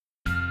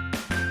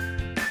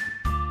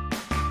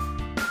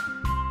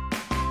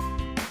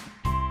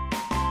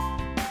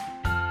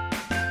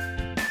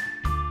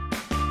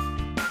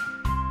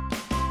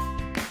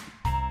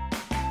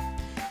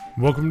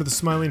Welcome to the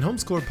Smiling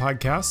Homeschooler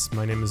Podcast.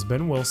 My name is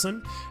Ben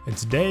Wilson, and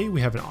today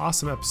we have an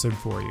awesome episode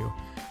for you.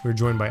 We're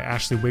joined by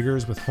Ashley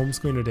Wiggers with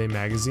Homeschooling Today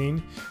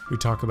magazine. We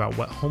talk about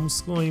what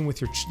homeschooling with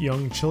your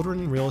young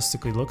children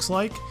realistically looks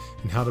like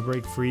and how to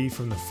break free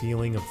from the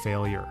feeling of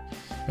failure.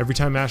 Every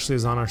time Ashley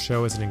is on our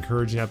show, it's an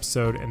encouraging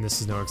episode, and this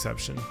is no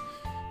exception.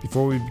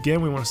 Before we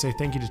begin, we want to say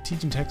thank you to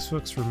Teaching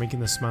Textbooks for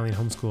making the Smiling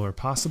Homeschooler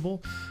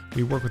possible.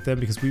 We work with them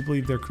because we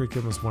believe their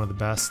curriculum is one of the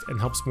best and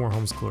helps more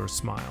homeschoolers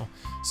smile.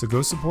 So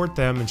go support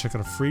them and check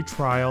out a free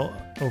trial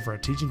over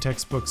at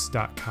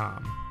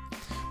teachingtextbooks.com.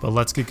 But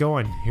let's get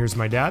going. Here's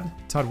my dad,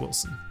 Todd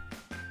Wilson.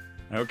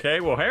 Okay,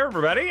 well, hey,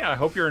 everybody. I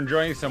hope you're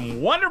enjoying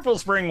some wonderful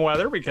spring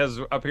weather because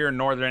up here in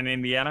northern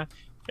Indiana,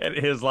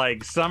 it is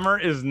like summer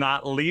is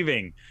not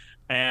leaving.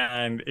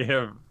 And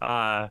if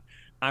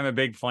I'm a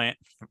big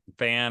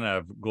fan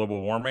of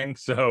global warming,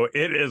 so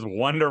it is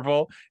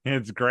wonderful.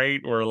 It's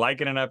great. We're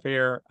liking it up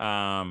here.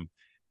 And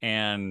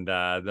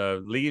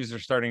the leaves are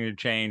starting to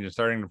change and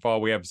starting to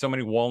fall. We have so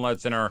many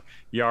walnuts in our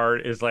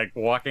yard. It's like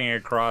walking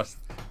across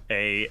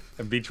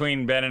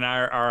between Ben and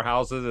our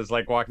houses. It's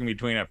like walking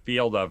between a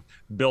field of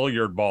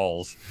billiard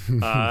balls.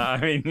 I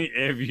mean,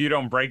 if you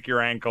don't break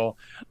your ankle,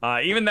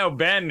 even though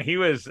Ben, he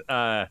was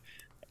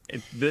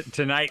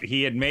tonight,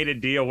 he had made a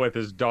deal with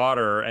his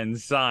daughter and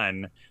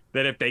son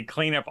that if they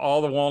clean up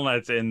all the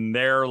walnuts in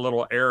their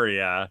little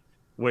area,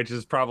 which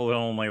is probably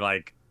only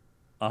like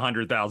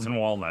 100,000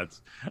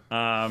 walnuts,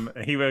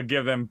 he would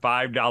give them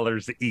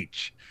 $5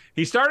 each.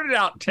 He started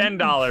out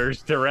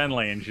 $10 to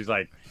Renly, and she's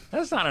like,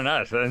 that's not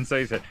enough. And so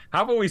he said,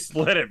 how about we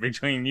split it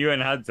between you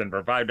and Hudson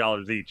for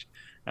 $5 each?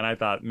 And I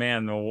thought,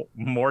 man, the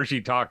more she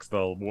talks,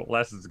 the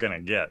less it's going to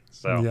get.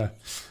 So, Yeah,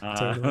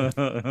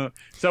 totally.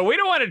 So we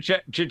don't want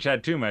to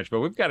chit-chat too much, but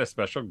we've got a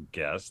special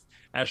guest,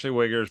 Ashley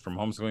Wiggers from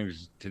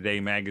Homeschooling Today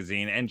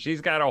magazine, and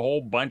she's got a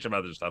whole bunch of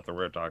other stuff that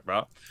we're going to talk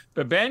about.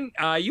 But Ben,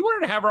 you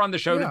wanted to have her on the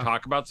show to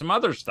talk about some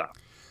other stuff.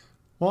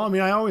 Well, I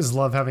mean, I always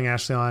love having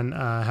Ashley on,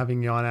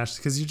 having you on, Ashley,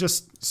 because you're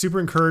just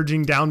super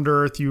encouraging, down to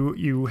earth.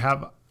 You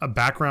have a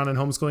background in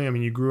homeschooling. I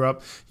mean,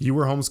 you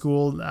were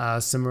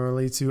homeschooled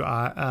similarly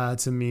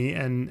to me,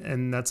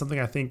 and that's something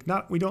I think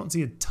we don't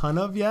see a ton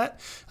of yet.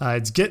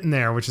 It's getting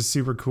there, which is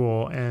super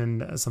cool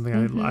and something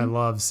I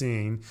love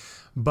seeing.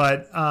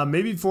 But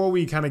maybe before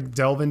we kind of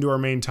delve into our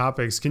main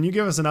topics, can you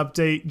give us an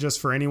update just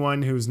for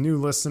anyone who's new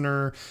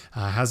listener,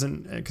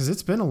 because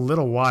it's been a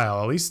little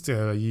while, at least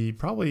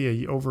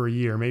probably over a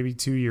year, maybe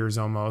 2 years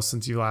almost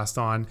since you last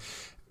on.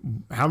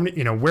 How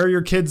many, where are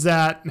your kids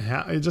at?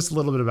 Just a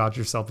little bit about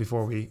yourself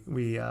before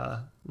we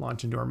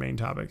launch into our main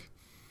topic.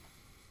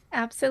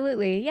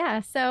 Absolutely.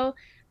 Yeah. So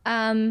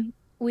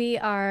we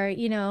are, a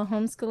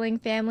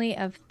homeschooling family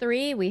of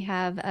 3. We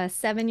have a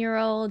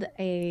 7-year-old,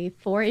 a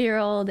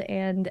 4-year-old,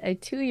 and a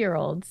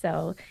 2-year-old.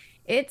 So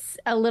it's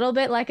a little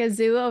bit like a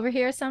zoo over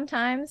here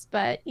sometimes,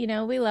 but,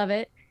 we love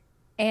it.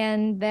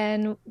 And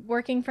then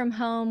working from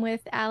home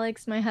with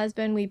Alex, my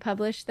husband, we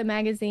publish the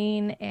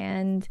magazine,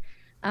 and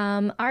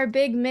our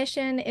big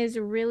mission is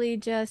really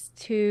just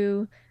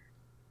to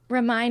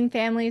remind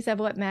families of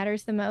what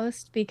matters the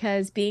most,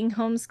 because being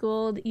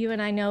homeschooled, you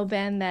and I know,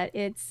 Ben, that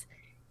it's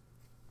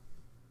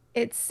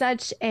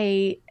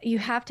you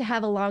have to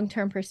have a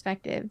long-term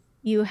perspective.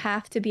 You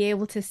have to be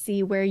able to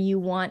see where you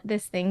want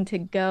this thing to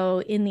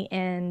go in the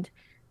end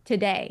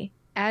today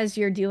as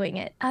you're doing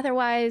it.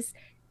 Otherwise,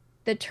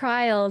 the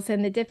trials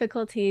and the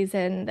difficulties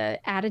and the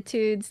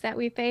attitudes that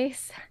we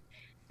face,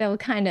 they'll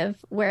kind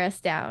of wear us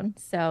down.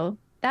 So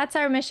that's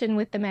our mission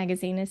with the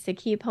magazine, is to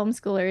keep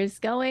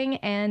homeschoolers going,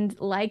 and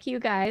like you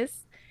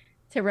guys,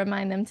 to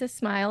remind them to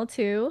smile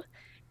too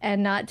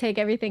and not take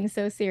everything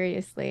so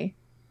seriously.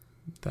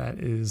 That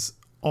is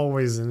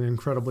always an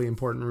incredibly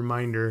important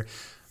reminder.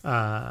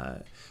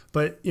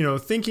 But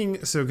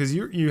thinking, so because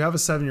you have a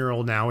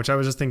 7-year-old now, which I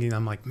was just thinking,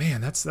 I'm like, man,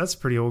 that's a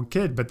pretty old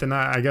kid. But then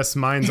I guess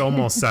mine's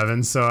almost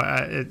 7, so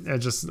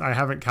I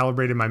haven't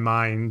calibrated my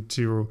mind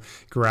to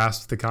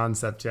grasp the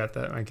concept yet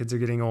that my kids are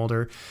getting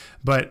older.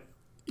 But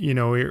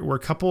we're a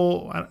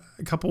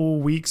couple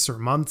weeks or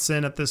months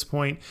in at this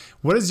point.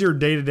 What does your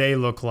day-to-day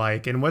look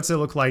like? And what's it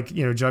look like,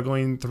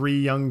 juggling 3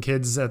 young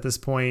kids at this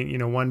point,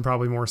 one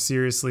probably more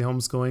seriously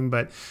homeschooling,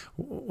 but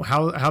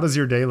how does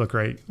your day look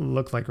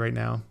like right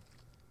now?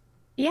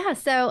 Yeah.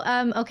 So,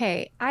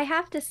 okay. I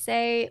have to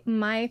say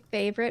my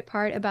favorite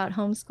part about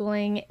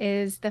homeschooling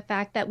is the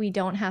fact that we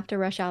don't have to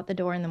rush out the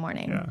door in the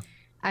morning. Yeah.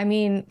 I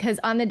mean, because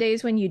on the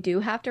days when you do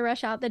have to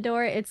rush out the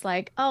door, it's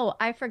like, oh,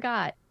 I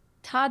forgot.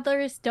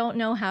 Toddlers don't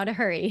know how to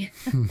hurry.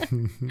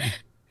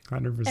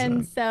 100%.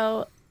 And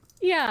so,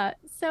 yeah.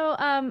 So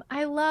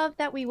I love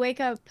that we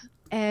wake up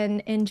and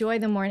enjoy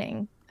the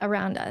morning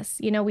around us.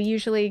 We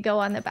usually go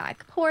on the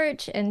back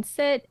porch and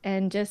sit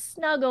and just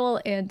snuggle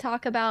and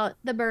talk about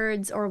the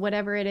birds or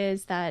whatever it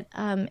is that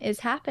is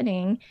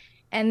happening.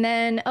 And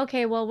then,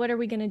 okay, well, what are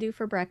we going to do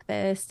for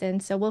breakfast?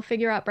 And so we'll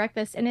figure out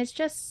breakfast, and it's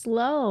just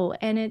slow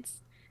and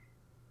it's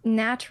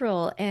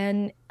natural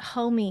and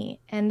homey.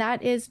 And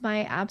that is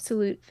my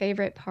absolute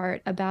favorite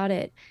part about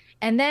it.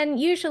 And then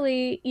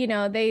usually,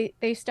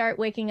 they start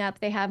waking up,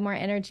 they have more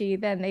energy,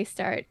 then they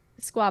start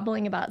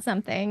squabbling about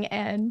something,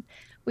 and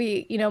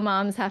we,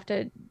 moms have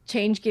to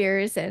change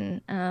gears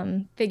and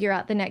figure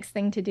out the next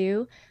thing to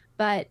do.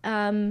 But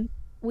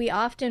we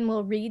often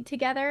will read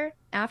together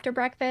after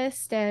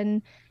breakfast.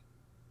 And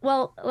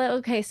well,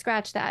 okay,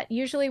 scratch that.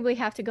 Usually we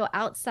have to go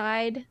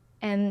outside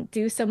and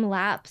do some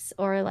laps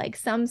or like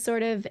some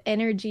sort of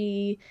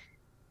energy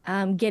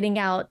getting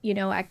out,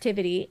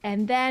 activity.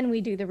 And then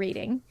we do the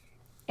reading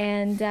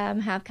and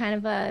have kind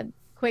of a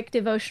quick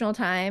devotional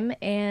time.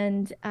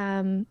 And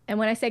when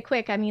I say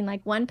quick, I mean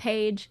like one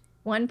page,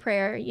 one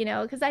prayer,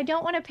 because I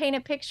don't want to paint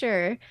a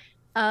picture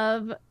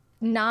of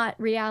not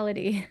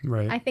reality.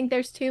 Right. I think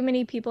there's too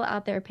many people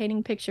out there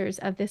painting pictures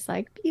of this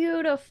like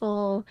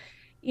beautiful,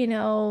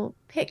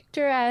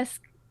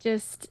 picturesque,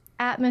 just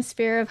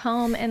atmosphere of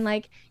home. And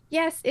like,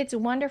 yes, it's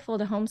wonderful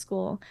to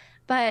homeschool,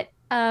 but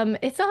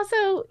it's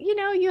also,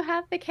 you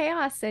have the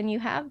chaos and you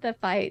have the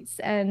fights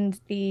and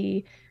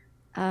the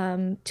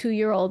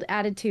 2-year-old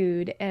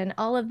attitude and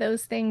all of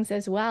those things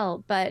as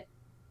well. But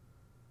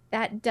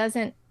that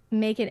doesn't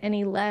make it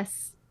any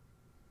less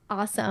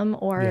awesome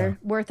or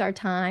worth our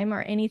time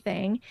or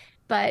anything.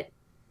 But,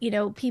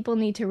 people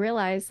need to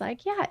realize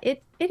like, yeah,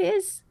 it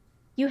is,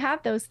 you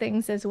have those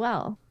things as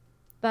well,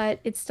 but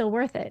it's still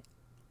worth it.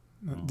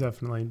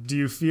 Definitely.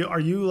 Are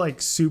you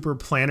like super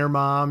planner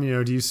mom?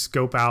 Do you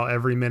scope out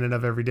every minute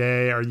of every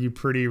day? Are you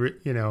pretty,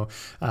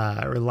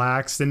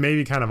 relaxed? And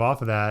maybe kind of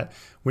off of that,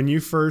 when you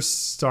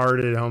first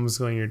started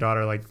homeschooling your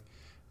daughter, like,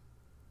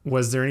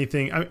 was there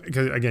anything,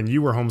 because again,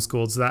 you were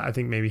homeschooled, so that I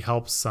think maybe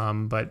helps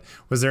some, but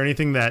was there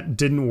anything that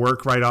didn't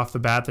work right off the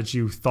bat that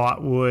you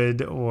thought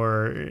would,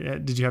 or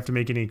did you have to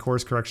make any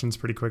course corrections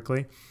pretty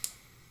quickly?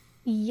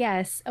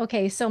 Yes.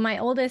 Okay. So my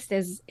oldest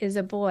is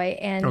a boy,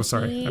 and oh,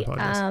 sorry. I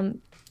apologize.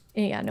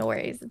 Yeah, no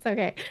worries. It's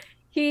okay.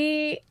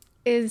 He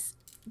is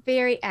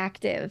very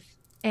active.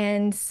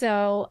 And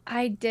so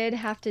I did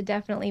have to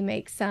definitely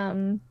make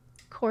some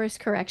course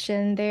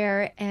correction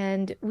there.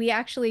 And we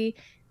actually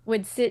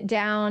would sit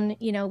down,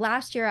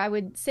 last year I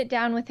would sit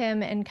down with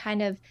him and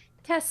kind of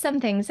test some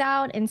things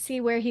out and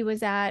see where he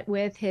was at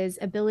with his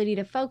ability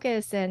to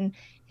focus and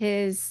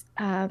his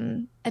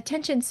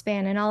attention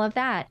span and all of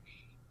that.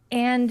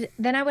 And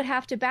then I would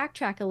have to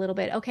backtrack a little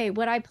bit. Okay,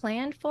 what I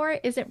planned for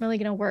isn't really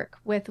going to work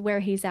with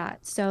where he's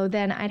at. So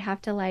then I'd have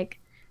to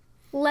like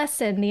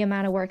lessen the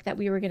amount of work that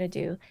we were going to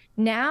do.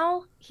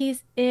 Now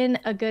he's in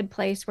a good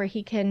place where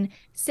he can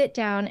sit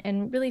down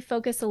and really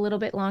focus a little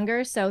bit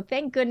longer. So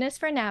thank goodness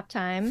for nap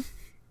time.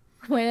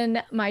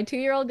 When my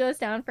 2-year-old goes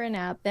down for a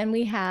nap, then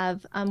we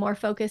have a more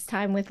focused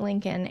time with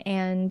Lincoln.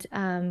 And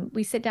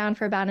we sit down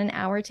for about an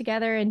hour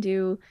together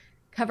and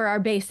cover our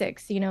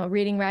basics,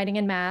 reading, writing,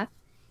 and math.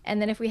 And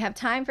then if we have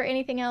time for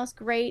anything else,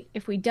 great.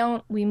 If we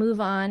don't, we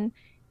move on.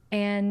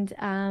 And,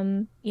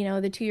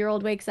 the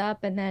 2-year-old wakes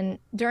up. And then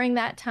during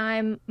that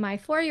time, my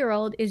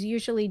 4-year-old is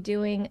usually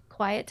doing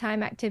quiet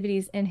time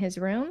activities in his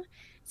room.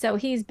 So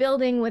he's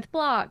building with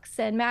blocks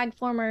and mag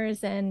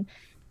formers and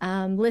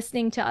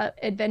listening to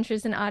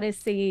Adventures in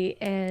Odyssey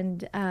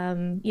and,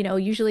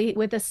 usually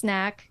with a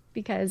snack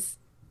because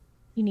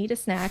you need a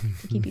snack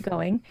to keep you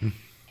going.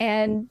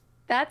 And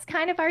that's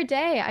kind of our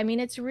day. I mean,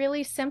 it's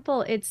really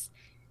simple.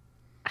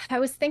 I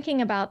was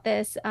thinking about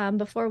this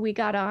before we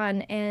got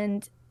on,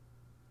 and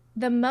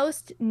the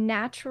most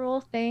natural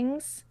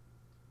things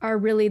are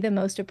really the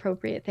most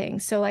appropriate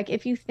things. So like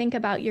if you think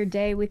about your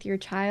day with your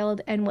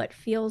child and what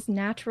feels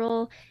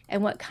natural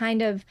and what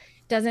kind of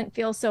doesn't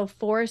feel so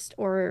forced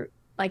or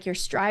like you're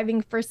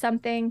striving for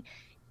something,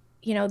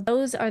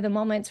 those are the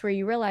moments where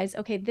you realize,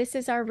 okay, this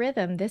is our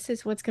rhythm. This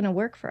is what's going to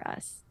work for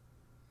us.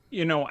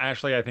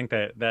 Ashley, I think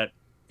that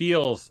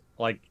feels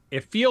like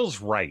it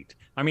feels right.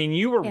 I mean,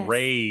 you were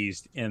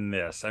raised in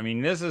this. I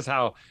mean, this is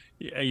how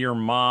your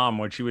mom,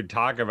 when she would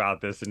talk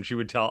about this and she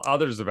would tell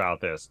others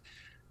about this.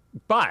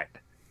 But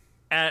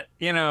now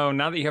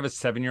that you have a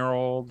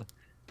 7-year-old,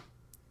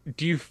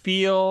 do you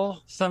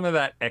feel some of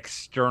that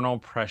external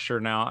pressure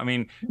now? I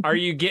mean, are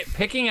you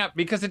picking up,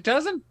 because it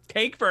doesn't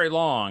take very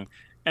long.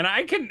 And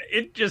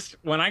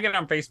when I get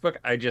on Facebook,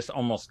 I just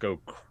almost go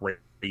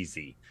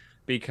crazy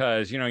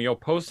because, you'll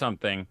post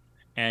something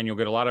and you'll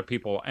get a lot of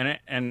people.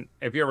 And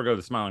if you ever go to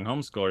the Smiling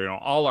Homeschooler,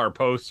 all our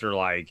posts are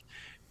like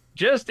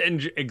just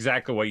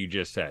exactly what you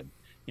just said,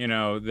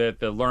 that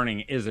the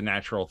learning is a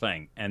natural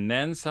thing. And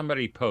then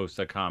somebody posts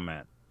a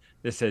comment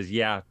that says,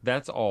 yeah,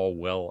 that's all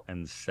well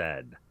and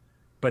said,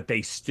 but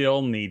they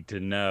still need to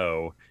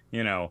know,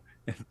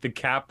 the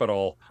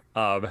capital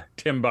of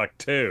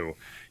Timbuktu,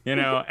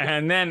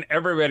 and then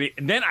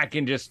then I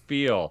can just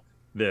feel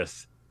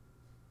this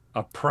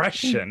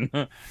oppression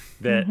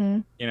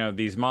that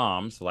these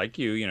moms like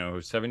you a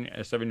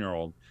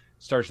 7-year-old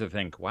starts to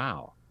think,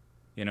 wow,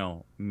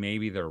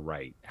 maybe they're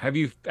right. Have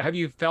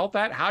you felt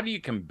that? How do you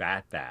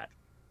combat that?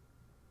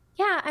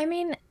 Yeah, I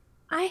mean,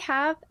 I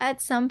have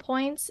at some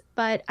points,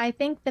 but I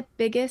think the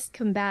biggest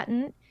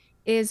combatant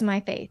is my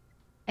faith.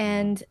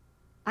 And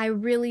I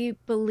really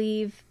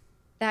believe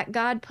that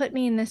God put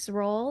me in this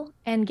role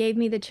and gave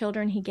me the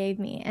children he gave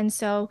me. And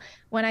so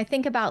when I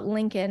think about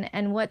Lincoln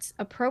and what's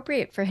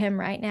appropriate for him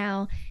right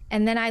now,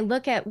 and then I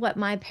look at what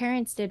my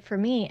parents did for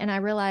me, and I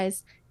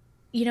realize,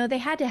 they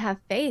had to have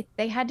faith.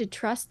 They had to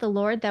trust the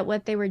Lord that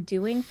what they were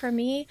doing for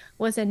me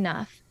was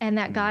enough and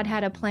that God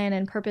had a plan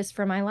and purpose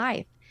for my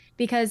life,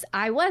 because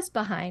I was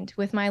behind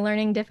with my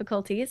learning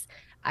difficulties.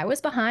 I was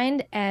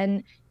behind,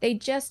 and they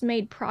just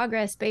made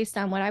progress based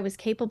on what I was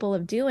capable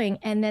of doing.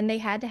 And then they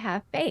had to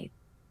have faith.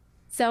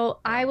 So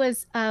I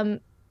was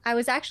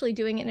actually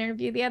doing an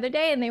interview the other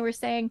day, and they were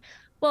saying,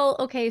 well,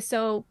 okay,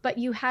 but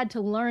you had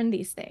to learn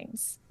these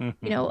things,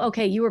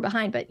 okay, you were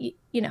behind, but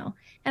and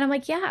I'm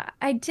like, yeah,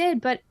 I did.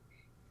 But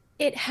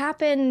it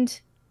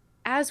happened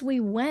as we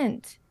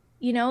went.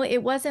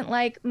 It wasn't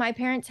like my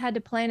parents had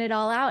to plan it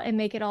all out and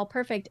make it all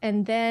perfect,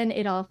 and then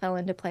it all fell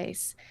into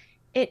place.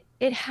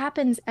 It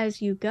happens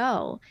as you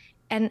go.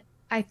 And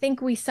I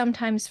think we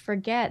sometimes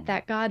forget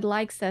that God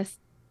likes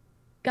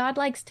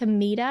to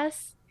meet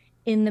us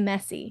in the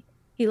messy.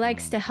 He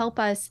likes to help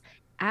us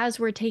as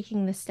we're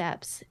taking the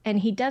steps, and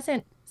he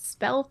doesn't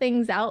spell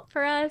things out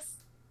for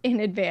us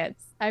in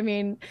advance. I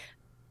mean,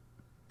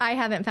 I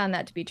haven't found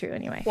that to be true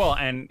anyway. Well,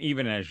 and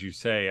even as you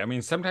say, I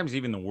mean, sometimes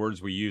even the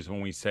words we use when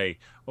we say,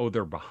 oh,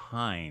 they're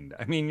behind.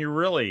 I mean, you're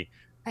really,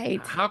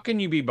 right. How can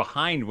you be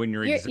behind when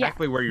you're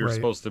exactly where you're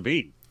supposed to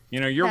be?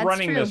 You're That's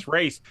running true. This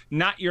race.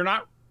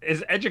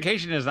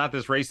 Education is not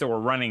this race that we're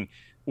running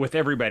with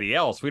everybody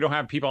else. We don't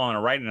have people on the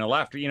right and the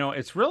left.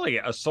 It's really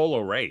a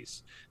solo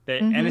race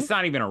and it's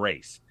not even a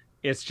race.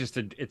 It's just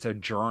it's a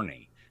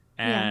journey.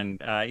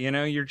 And,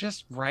 you're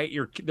just right.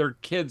 Their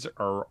kids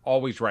are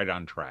always right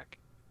on track.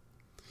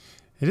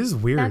 It is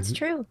weird. That's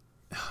true.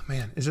 Oh,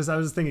 man. It's just, I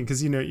was thinking,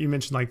 because, you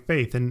mentioned like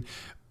faith, and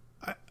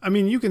I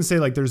mean, you can say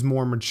like there's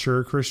more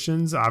mature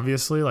Christians,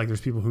 obviously, like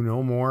there's people who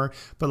know more,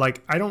 but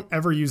like I don't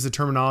ever use the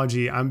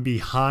terminology I'm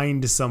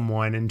behind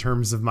someone in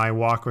terms of my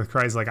walk with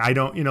Christ. Like I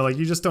don't, like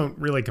you just don't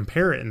really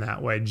compare it in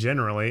that way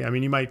generally. I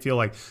mean, you might feel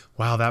like,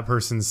 wow, that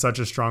person's such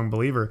a strong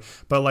believer,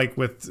 but like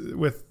with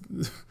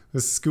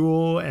the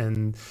school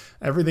and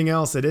everything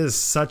else, it is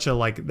such a,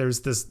 like,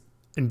 there's this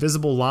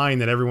invisible line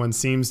that everyone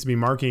seems to be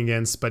marking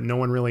against, but no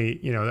one really,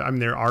 I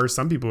mean, there are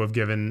some people who have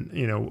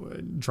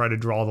given, try to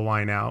draw the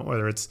line out,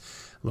 whether it's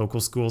local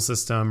school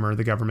system or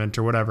the government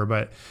or whatever.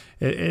 But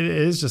it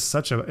is just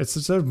it's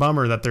such a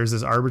bummer that there's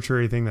this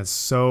arbitrary thing that's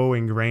so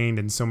ingrained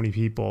in so many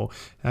people.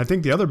 And I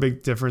think the other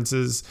big difference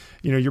is,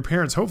 your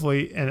parents,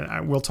 hopefully,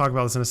 and we'll talk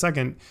about this in a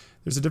second,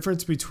 there's a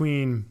difference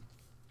between,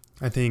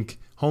 I think,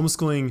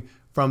 homeschooling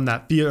from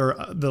that fear,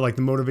 the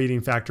motivating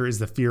factor is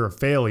the fear of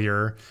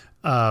failure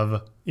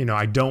of,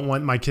 I don't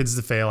want my kids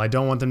to fail. I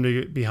don't want them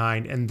to get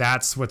behind. And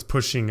that's what's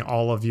pushing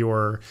all of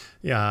your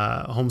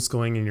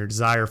homeschooling and your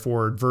desire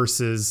forward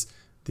versus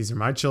these are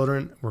my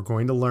children. We're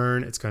going to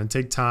learn. It's going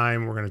to take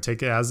time. We're going to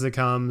take it as it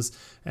comes.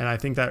 And I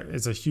think that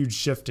is a huge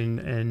shift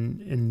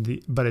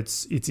but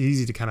it's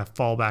easy to kind of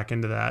fall back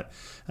into that.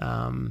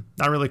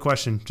 Not really a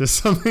question, just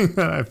something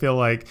that I feel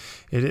like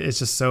it's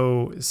just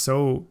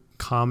so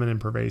common and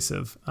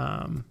pervasive.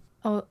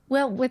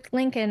 With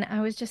Lincoln,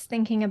 I was just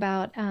thinking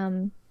about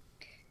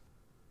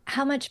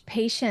how much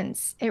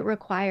patience it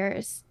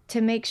requires to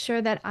make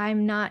sure that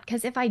I'm not,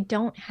 because if I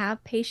don't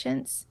have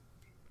patience,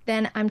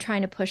 then I'm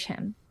trying to push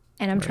him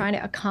and I'm trying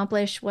to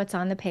accomplish what's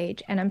on the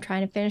page, and I'm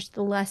trying to finish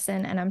the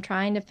lesson, and I'm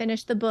trying to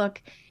finish the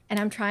book, and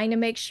I'm trying to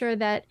make sure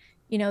that,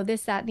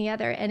 this, that, and the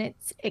other. And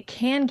it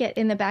can get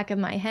in the back of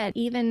my head,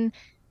 even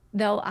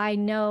though I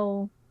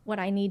know what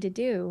I need to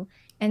do.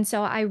 And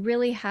so I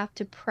really have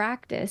to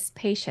practice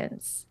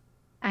patience.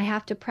 I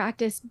have to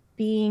practice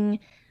being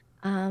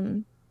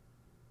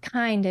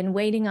kind and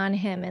waiting on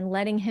him and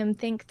letting him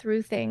think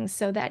through things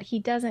so that he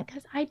doesn't,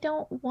 because I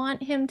don't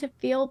want him to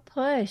feel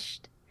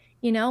pushed.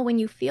 When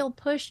you feel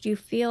pushed, you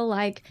feel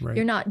like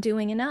you're not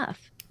doing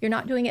enough. You're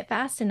not doing it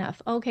fast enough.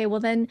 Okay,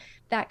 well then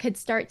that could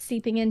start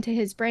seeping into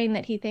his brain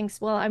that he thinks,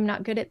 well, I'm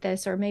not good at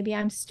this, or maybe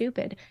I'm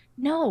stupid.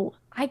 No,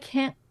 I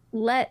can't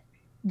let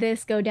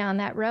this go down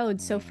that road.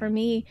 So for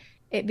me,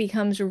 it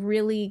becomes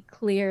really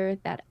clear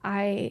that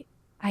I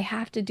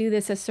have to do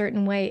this a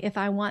certain way if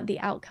I want the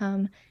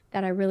outcome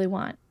that I really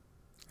want.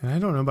 And I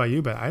don't know about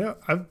you, but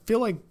I feel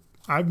like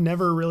I've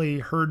never really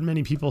heard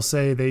many people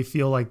say they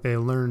feel like they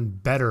learn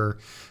better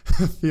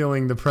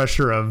feeling the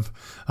pressure of,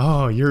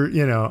 oh,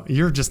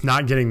 you're just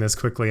not getting this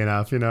quickly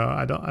enough.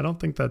 I don't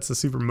think that's a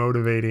super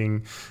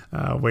motivating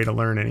way to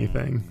learn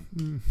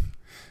anything.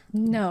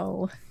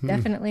 No,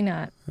 definitely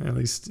not. At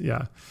least,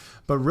 yeah.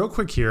 But real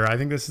quick here, I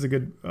think this is a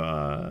good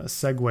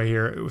segue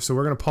here. So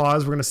we're going to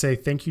pause. We're going to say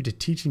thank you to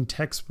Teaching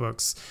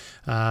Textbooks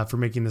for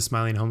making the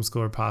Smiling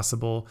Homeschooler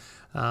possible.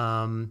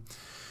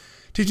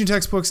 Teaching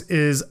Textbooks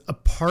is a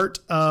part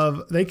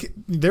of,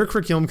 their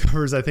curriculum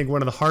covers, I think,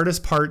 one of the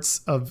hardest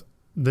parts of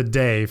the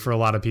day for a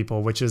lot of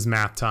people, which is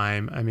math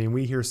time. I mean,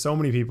 we hear so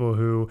many people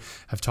who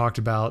have talked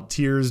about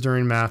tears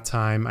during math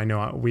time. I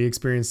know we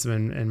experienced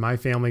them in my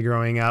family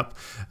growing up,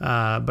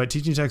 but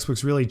Teaching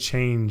Textbooks really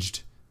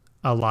changed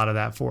a lot of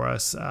that for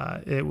us.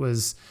 It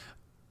was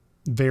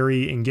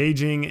very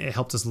engaging. It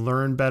helped us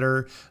learn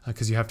better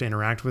because you have to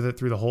interact with it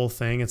through the whole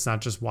thing. It's not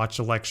just watch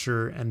a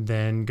lecture and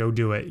then go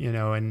do it,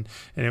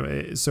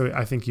 so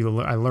I think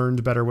I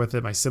learned better with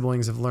it. My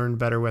siblings have learned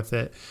better with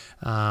it.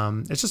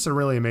 It's just a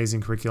really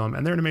amazing curriculum,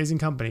 and they're an amazing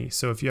company.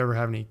 So if you ever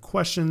have any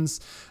questions,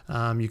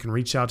 you can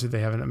reach out to. They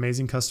have an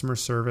amazing customer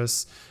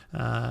service,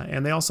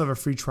 and they also have a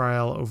free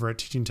trial over at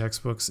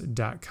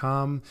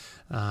teachingtextbooks.com,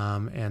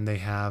 and they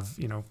have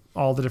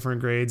all the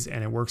different grades,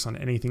 and it works on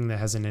anything that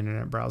has an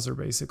internet browser,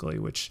 basically,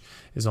 which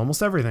is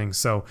almost everything.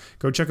 So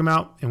go check them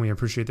out, and we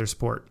appreciate their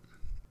support.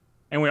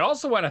 And we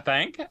also want to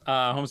thank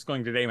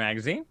Homeschooling Today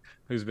magazine,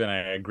 who's been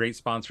a great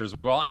sponsor as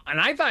well.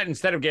 And I thought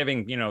instead of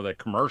giving, the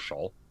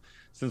commercial,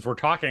 since we're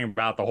talking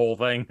about the whole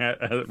thing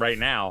right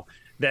now,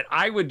 that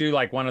I would do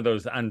like one of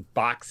those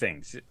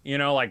unboxings.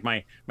 Like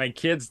my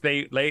kids,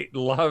 they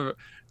love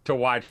to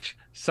watch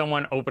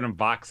someone open a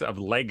box of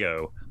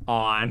Lego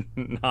on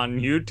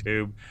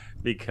YouTube,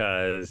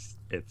 because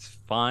it's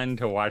fun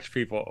to watch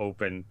people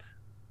open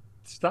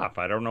stuff.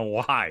 I don't know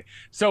why.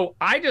 So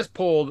I just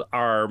pulled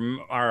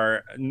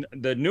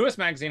the newest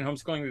magazine,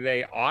 Homeschooling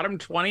Today, Autumn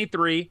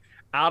 23,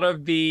 out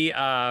of the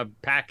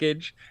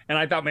package, and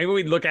I thought maybe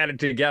we'd look at it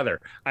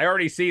together. I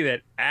already see that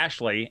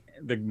Ashley,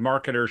 the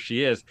marketer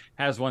she is,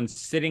 has one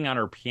sitting on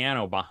her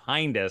piano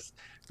behind us.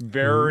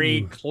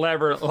 Very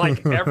clever,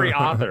 like every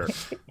author.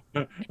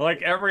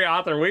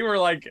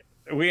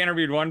 We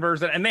interviewed one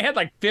person, and they had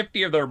like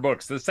 50 of their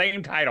books, the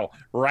same title,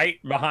 right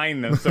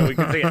behind them, so we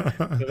could see it.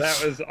 So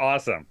that was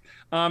awesome.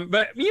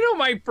 But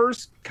my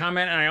first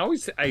comment,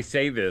 and I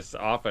say this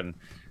often,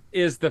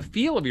 is the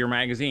feel of your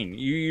magazine.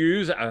 You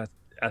use a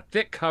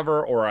thick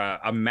cover or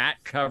a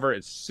matte cover.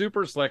 It's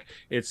super slick.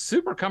 It's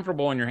super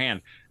comfortable in your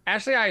hand.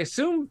 Ashley, I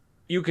assume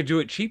you could do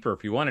it cheaper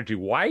if you wanted to.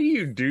 Why do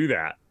you do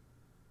that?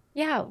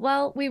 Yeah,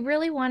 well, we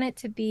really want it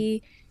to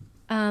be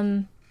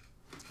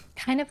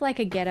kind of like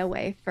a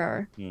getaway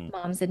for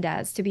moms and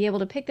dads to be able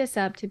to pick this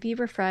up, to be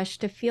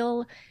refreshed, to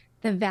feel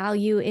the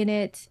value in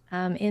it,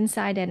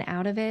 inside and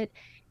out of it.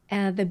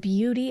 The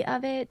beauty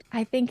of it,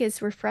 I think,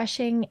 is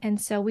refreshing. And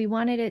so we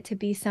wanted it to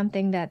be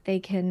something that they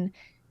can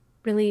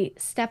really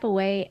step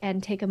away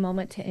and take a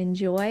moment to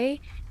enjoy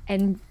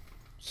and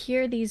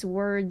hear these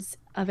words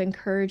of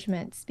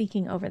encouragement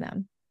speaking over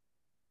them.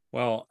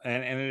 Well,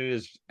 and it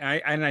is,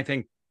 I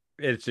think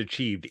it's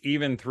achieved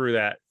even through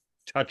that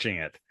touching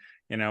it.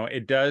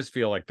 It does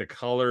feel like the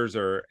colors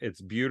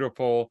it's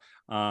beautiful.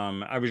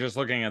 I was just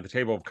looking at the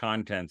table of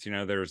contents.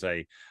 There's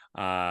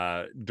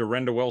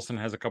Dorinda Wilson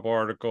has a couple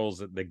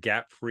articles, the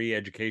gap-free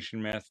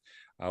education myth,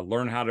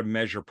 learn how to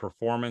measure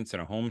performance in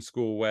a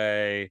homeschool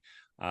way.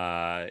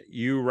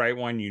 You write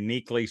one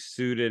uniquely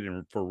suited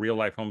for real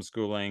life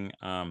homeschooling.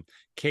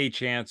 Kay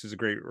Chance is a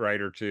great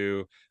writer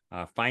too.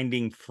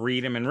 Finding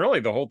Freedom, and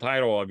really the whole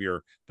title of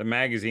the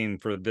magazine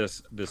for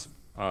this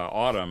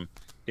autumn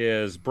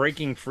is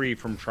Breaking Free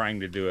from Trying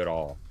to Do It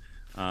All,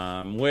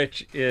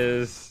 which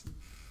is,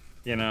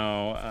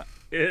 I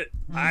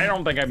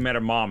don't think I've met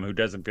a mom who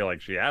doesn't feel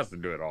like she has to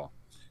do it all.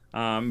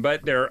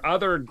 But there are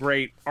other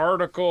great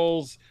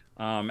articles,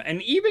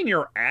 and even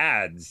your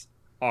ads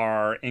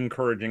are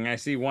encouraging. I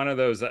see one of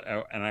those,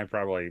 and I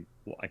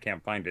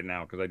can't find it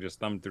now because I just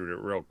thumbed through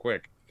it real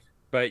quick.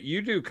 But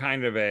you do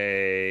kind of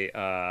if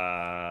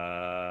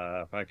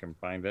I can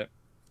find it.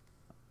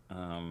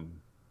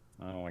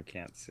 I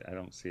can't see. I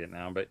don't see it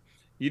now. But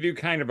you do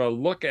kind of a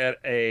look at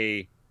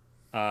a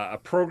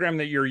program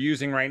that you're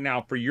using right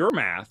now for your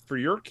math for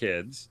your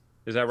kids.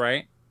 Is that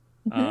right?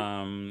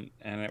 Mm-hmm.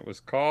 And it was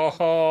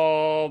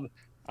called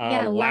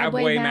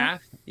Labway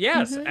Math.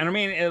 Yes, mm-hmm. And I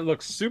mean it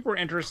looks super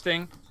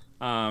interesting.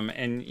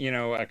 And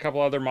a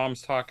couple other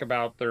moms talk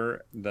about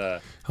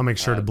I'll make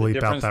sure to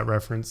bleep out that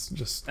reference.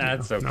 Just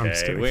that's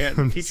okay.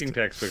 Teaching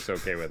textbooks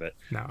okay with it.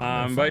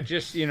 No, but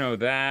just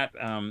that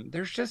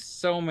there's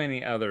just so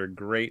many other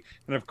great,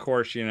 and of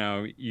course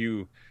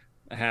you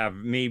have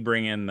me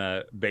bring in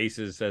the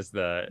bases as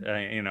the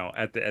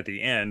at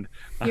the end.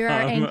 You're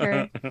our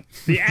anchor.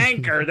 The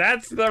anchor.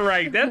 That's the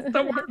word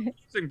I'm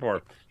using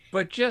for.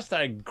 But just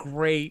a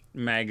great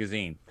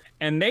magazine.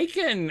 And they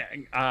can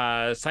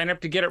sign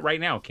up to get it right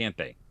now, can't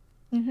they?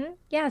 Mm-hmm.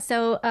 Yeah,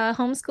 so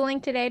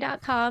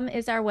homeschoolingtoday.com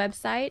is our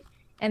website.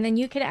 And then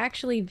you can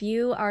actually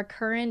view our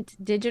current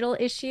digital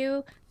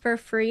issue for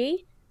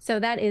free. So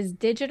that is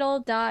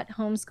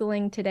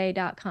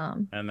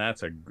digital.homeschoolingtoday.com. And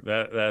that's a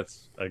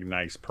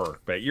nice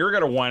perk. But you're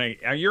gonna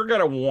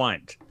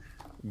want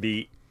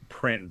the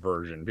print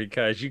version,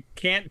 because you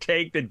can't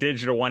take the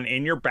digital one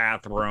in your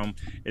bathroom.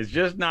 It's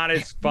just not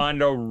as fun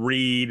to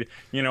read,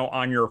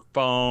 on your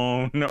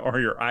phone or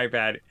your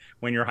iPad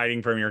when you're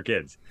hiding from your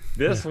kids.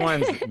 This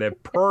one's the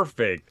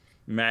perfect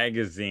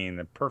magazine,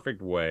 the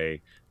perfect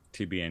way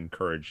to be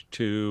encouraged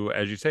to,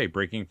 as you say,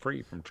 breaking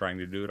free from trying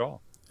to do it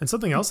all. And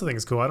something else I think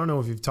is cool. I don't know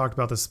if you've talked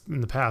about this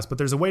in the past, but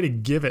there's a way to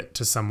give it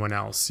to someone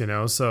else, you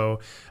know? So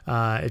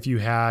if you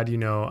had, you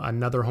know,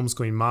 another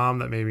homeschooling mom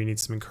that maybe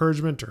needs some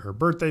encouragement or her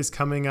birthday's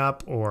coming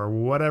up or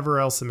whatever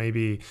else it may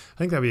be, I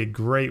think that'd be a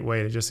great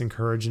way to just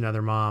encourage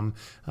another mom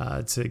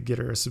to get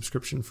her a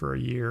subscription for a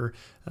year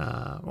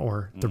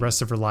or the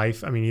rest of her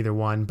life. I mean, either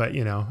one, but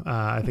you know,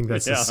 I think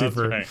that's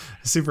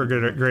super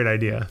great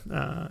idea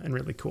and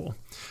really cool.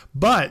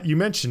 But you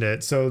mentioned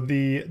it. So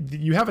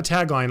you have a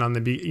tagline on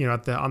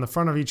on the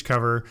front of each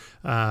cover,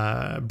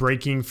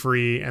 breaking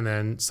free, and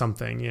then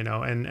something, you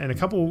know, and a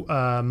couple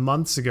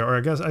months ago, or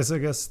I guess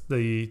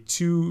the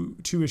two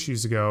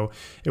issues ago,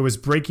 it was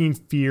breaking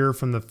free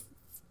from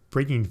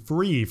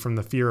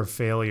the fear of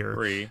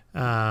failure.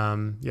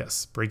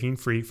 Yes, breaking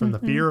free from the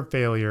fear of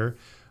failure.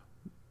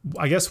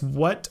 I guess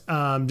what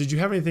did you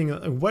have anything?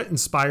 What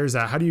inspires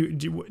that? How do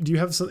you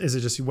have some? Is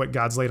it just what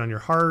God's laid on your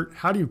heart?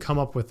 How do you come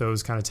up with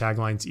those kind of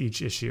taglines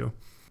each issue?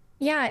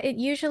 Yeah, it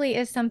usually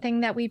is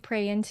something that we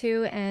pray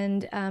into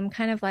and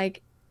kind of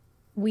like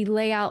we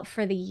lay out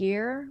for the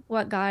year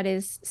what God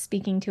is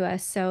speaking to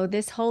us. So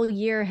this whole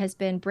year has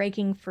been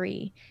breaking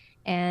free.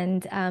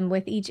 And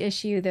with each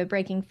issue, the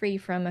breaking free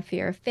from a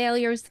fear of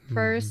failure is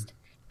first,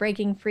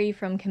 breaking free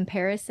from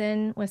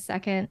comparison was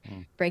second,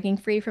 breaking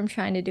free from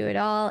trying to do it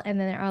all. And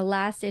then our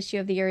last issue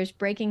of the year is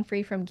breaking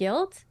free from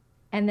guilt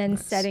and then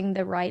setting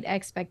the right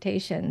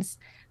expectations.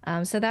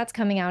 So that's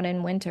coming out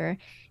in winter.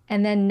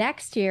 And then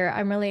next year,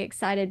 I'm really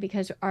excited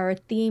because our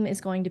theme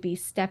is going to be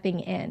stepping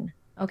in.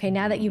 Okay,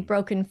 now that you've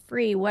broken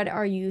free, what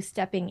are you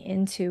stepping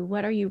into?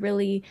 What are you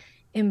really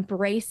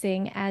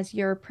embracing as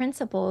your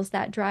principles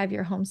that drive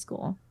your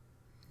homeschool?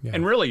 Yeah.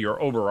 And really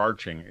your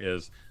overarching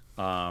is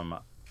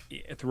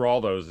through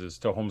all those is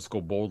to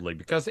homeschool boldly,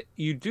 because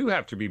you do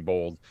have to be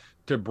bold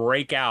to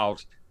break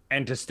out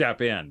and to step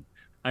in.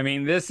 I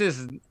mean,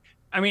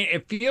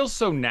 it feels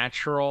so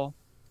natural.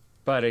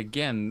 But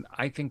again,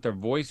 I think the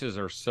voices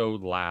are so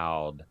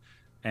loud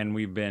and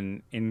we've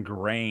been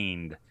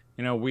ingrained.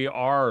 You know, we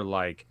are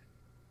like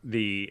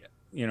the,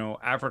 you know,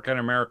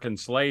 African-American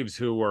slaves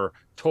who were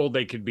told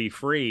they could be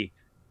free,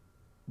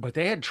 but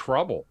they had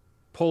trouble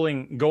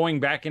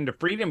going back into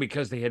freedom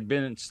because they had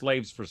been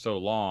slaves for so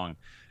long.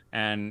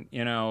 And,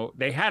 you know,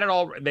 they had it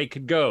all, they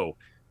could go.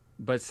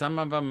 But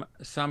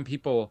some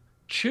people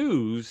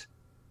choose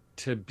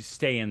to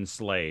stay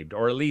enslaved,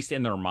 or at least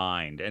in their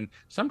mind. And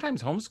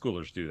sometimes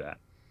homeschoolers do that.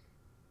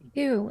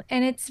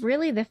 And it's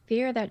really the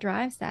fear that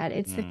drives that.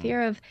 It's the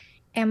fear of,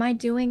 am I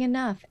doing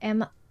enough?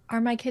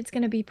 Are my kids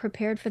going to be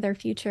prepared for their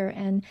future?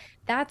 And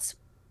that's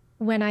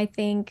when I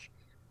think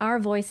our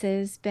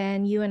voices,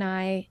 Ben, you and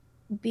I,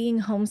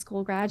 being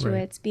homeschool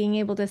graduates, being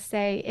able to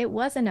say it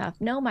was enough.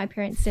 No, my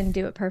parents didn't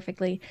do it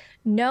perfectly.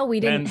 No,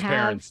 we didn't Ben's have.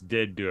 parents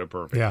did do it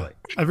perfectly. Yeah,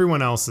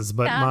 everyone else's,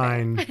 but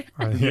mine.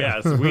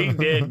 Yes, we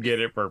did get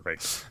it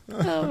perfect.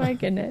 Oh my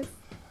goodness.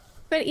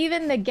 But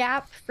even the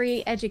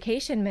gap-free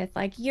education myth,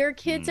 like your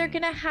kids are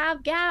going to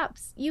have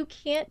gaps. You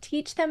can't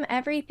teach them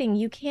everything.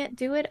 You can't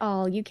do it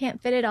all. You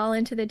can't fit it all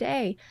into the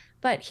day.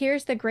 But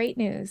here's the great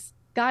news.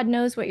 God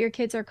knows what your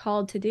kids are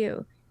called to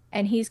do,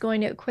 and he's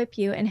going to equip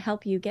you and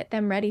help you get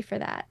them ready for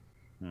that.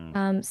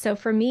 So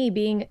for me,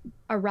 being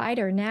a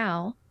writer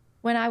now,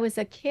 when I was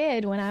a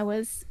kid, when I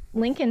was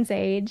Lincoln's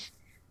age,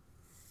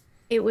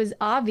 it was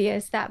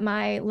obvious that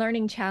my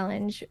learning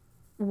challenge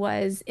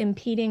was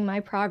impeding my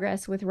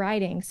progress with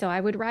writing. So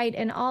I would write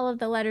and all of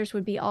the letters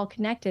would be all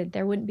connected.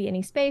 There wouldn't be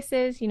any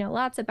spaces, you know,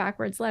 lots of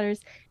backwards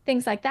letters,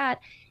 things like that.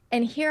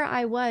 And here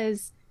I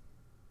was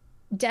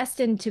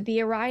destined to be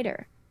a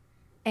writer.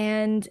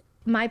 And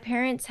my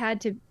parents had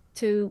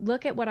to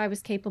look at what I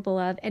was capable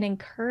of and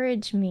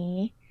encourage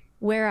me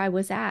where I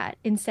was at,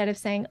 instead of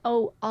saying,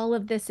 oh, all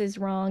of this is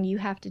wrong. You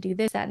have to do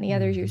this, that, and the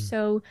others. You're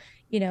so,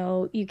 you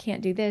know, you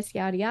can't do this,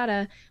 yada,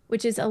 yada,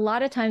 which is a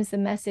lot of times the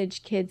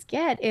message kids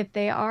get if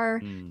they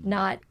are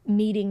not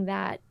meeting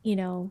that, you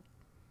know,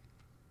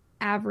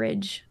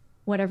 average,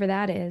 whatever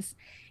that is.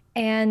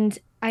 And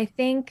I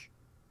think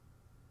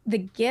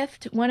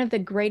one of the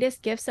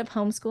greatest gifts of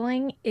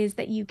homeschooling is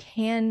that you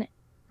can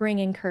bring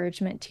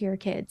encouragement to your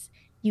kids.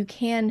 You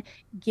can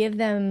give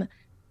them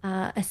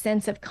a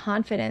sense of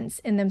confidence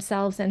in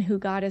themselves and who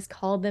God has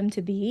called them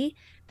to be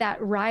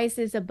that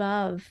rises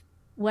above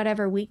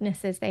whatever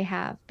weaknesses they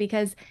have.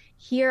 Because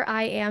here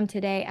I am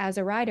today as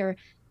a writer,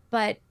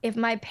 but if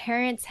my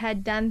parents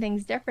had done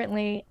things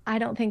differently, I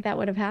don't think that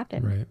would have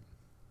happened. Right.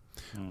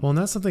 Well, and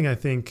that's something I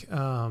think, you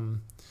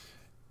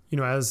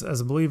know, as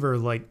a believer,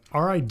 like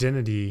our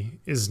identity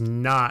is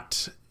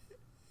not,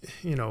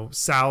 you know,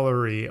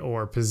 salary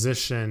or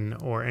position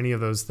or any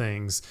of those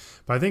things.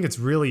 But I think it's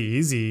really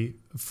easy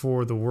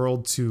for the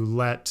world to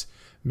let,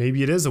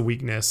 maybe it is a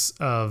weakness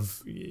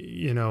of,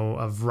 you know,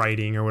 of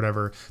writing or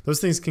whatever. Those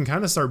things can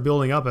kind of start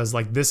building up as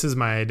like, this is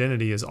my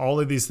identity, is all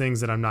of these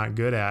things that I'm not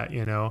good at,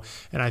 you know?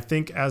 And I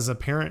think as a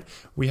parent,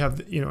 we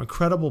have, you know,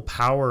 incredible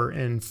power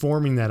in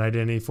forming that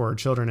identity for our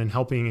children and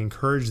helping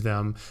encourage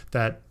them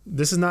that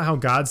this is not how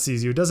God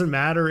sees you. It doesn't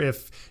matter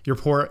if you're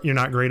poor, you're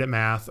not great at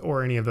math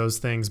or any of those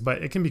things,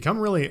 but it can become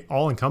really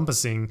all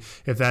encompassing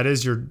if that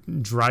is your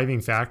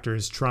driving factor,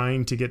 is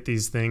trying to get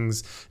these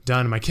things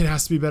done. My kid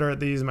has to be better at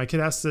these. My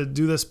kid has to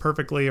do this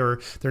perfectly, or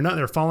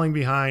they're falling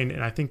behind.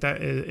 And I think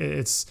that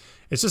it's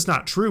just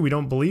not true. We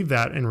don't believe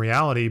that in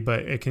reality, but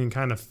it can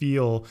kind of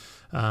feel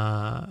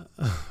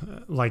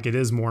like it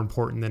is more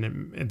important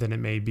than it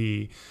may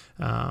be.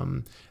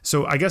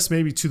 So I guess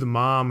maybe to the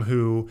mom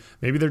who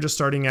maybe they're just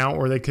starting out,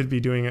 or they could be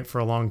doing it for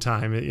a long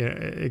time.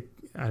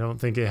 I don't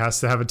think it has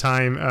to have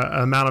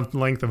a amount of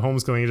length of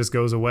homeschooling. It just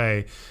goes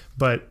away.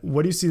 But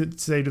what do you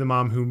say to the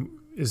mom who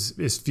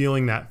is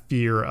feeling that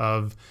fear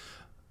of,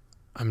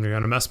 I'm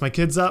going to mess my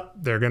kids up.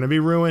 They're going to be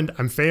ruined.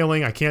 I'm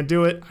failing. I can't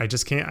do it. I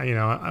just can't,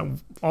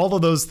 all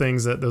of those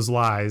things, those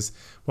lies.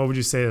 What would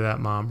you say to that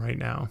mom right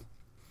now?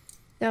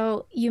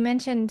 So you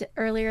mentioned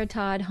earlier,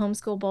 Todd,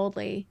 Homeschool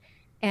Boldly.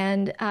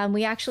 And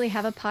we actually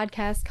have a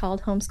podcast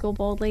called Homeschool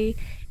Boldly.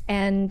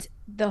 And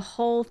the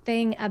whole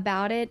thing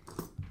about it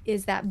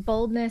is that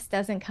boldness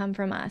doesn't come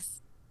from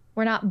us.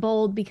 We're not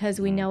bold because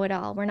we know it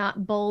all. We're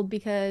not bold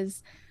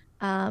because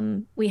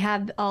we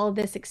have all of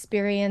this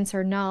experience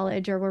or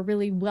knowledge, or we're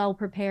really well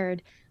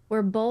prepared.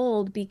 We're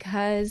bold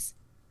because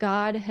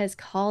God has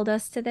called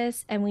us to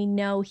this, and we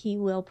know He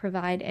will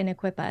provide and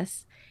equip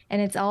us.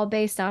 And it's all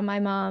based on my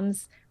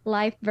mom's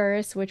life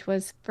verse, which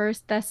was 1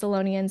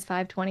 Thessalonians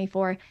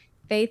 5:24.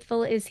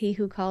 Faithful is He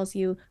who calls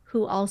you,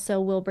 who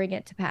also will bring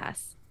it to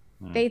pass.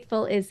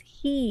 Faithful is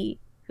He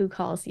who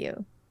calls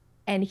you,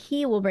 and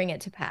He will bring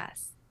it to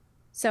pass.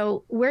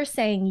 So we're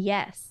saying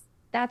yes.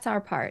 That's our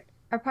part.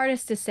 Our part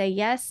is to say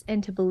yes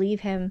and to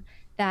believe Him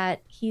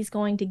that He's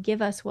going to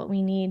give us what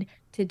we need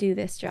to do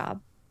this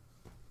job.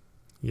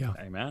 Yeah.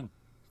 Amen.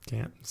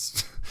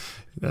 Can't.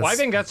 Well, I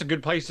think that's a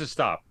good place to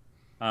stop.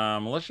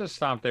 Let's just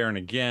stop there. And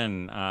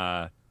again,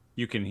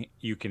 you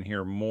can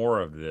hear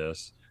more of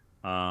this,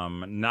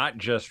 not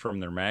just from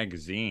their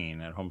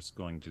magazine at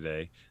Homeschooling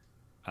Today,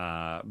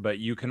 but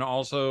you can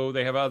also,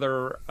 they have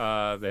other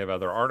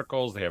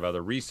articles, they have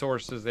other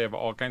resources, they have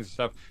all kinds of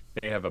stuff.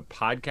 They have a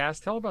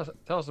podcast.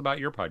 Tell us about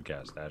your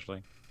podcast,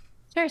 Ashley.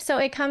 Sure. So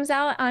it comes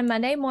out on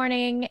Monday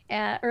morning,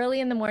 early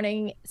in the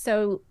morning.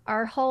 So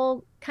our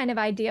whole kind of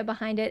idea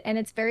behind it, and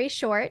it's very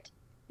short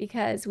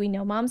because we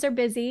know moms are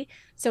busy.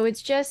 So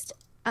it's just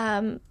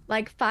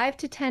like 5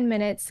 to 10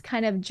 minutes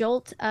kind of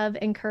jolt of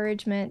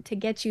encouragement to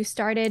get you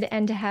started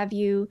and to have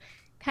you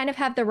kind of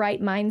have the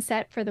right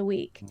mindset for the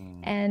week.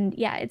 And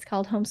yeah, it's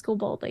called Homeschool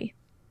Boldly.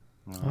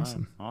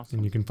 Awesome.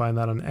 And you can find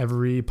that on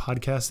every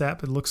podcast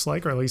app, it looks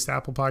like, or at least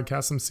Apple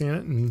Podcasts, I'm seeing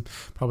it, and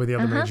probably the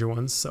other major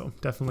ones. So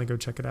definitely go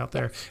check it out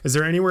there. Yes. Is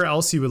there anywhere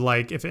else you would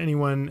like, if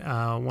anyone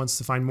wants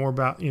to find more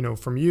about,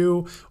 from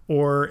you,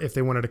 or if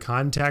they wanted to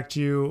contact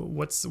you,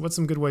 what's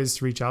some good ways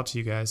to reach out to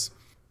you guys?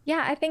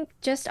 Yeah, I think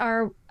just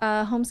our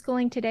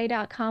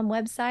homeschoolingtoday.com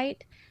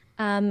website.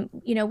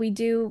 We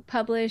do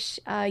publish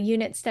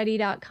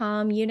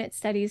unitstudy.com, Unit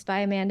Studies by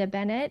Amanda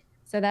Bennett.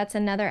 So that's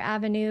another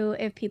avenue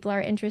if people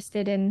are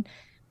interested in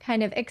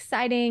kind of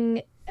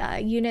exciting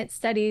unit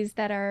studies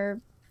that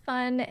are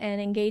fun and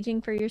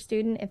engaging for your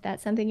student. If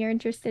that's something you're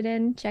interested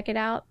in, check it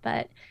out.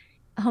 But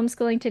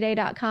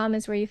homeschoolingtoday.com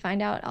is where you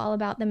find out all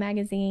about the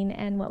magazine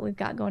and what we've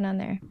got going on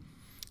there.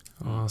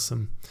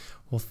 Awesome.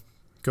 Well,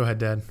 go ahead,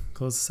 Dad.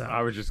 Close this out.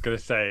 I was just going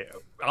to say,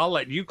 I'll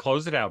let you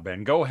close it out,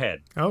 Ben. Go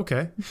ahead.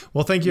 Okay.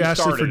 Well, thank you,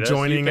 Ashley, for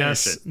joining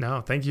us.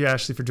 No, thank you,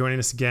 Ashley, for joining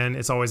us again.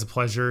 It's always a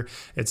pleasure.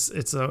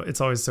 It's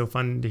always so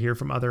fun to hear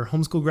from other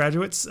homeschool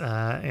graduates,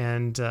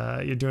 and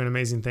you're doing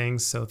amazing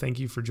things. So thank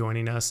you for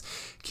joining us.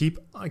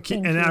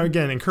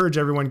 Again, encourage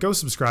everyone, go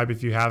subscribe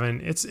if you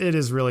haven't. It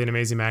is really an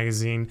amazing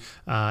magazine,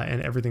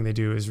 and everything they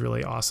do is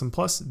really awesome.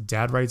 Plus,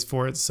 Dad writes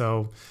for it,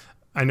 so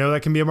I know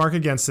that can be a mark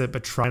against it,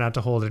 but try not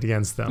to hold it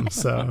against them.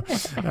 So,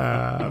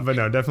 but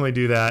no, definitely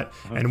do that.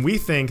 And we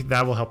think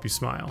that will help you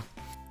smile.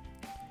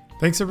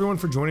 Thanks everyone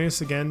for joining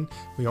us again.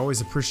 We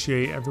always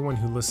appreciate everyone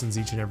who listens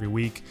each and every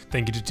week.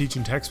 Thank you to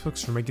Teaching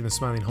Textbooks for making the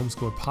Smiling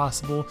Homeschooler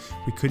possible.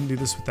 We couldn't do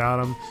this without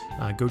them.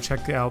 Go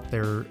check out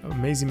their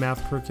amazing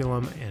math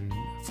curriculum and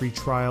free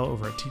trial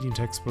over at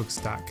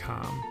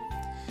teachingtextbooks.com.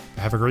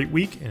 Have a great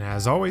week, and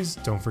as always,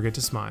 don't forget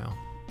to smile.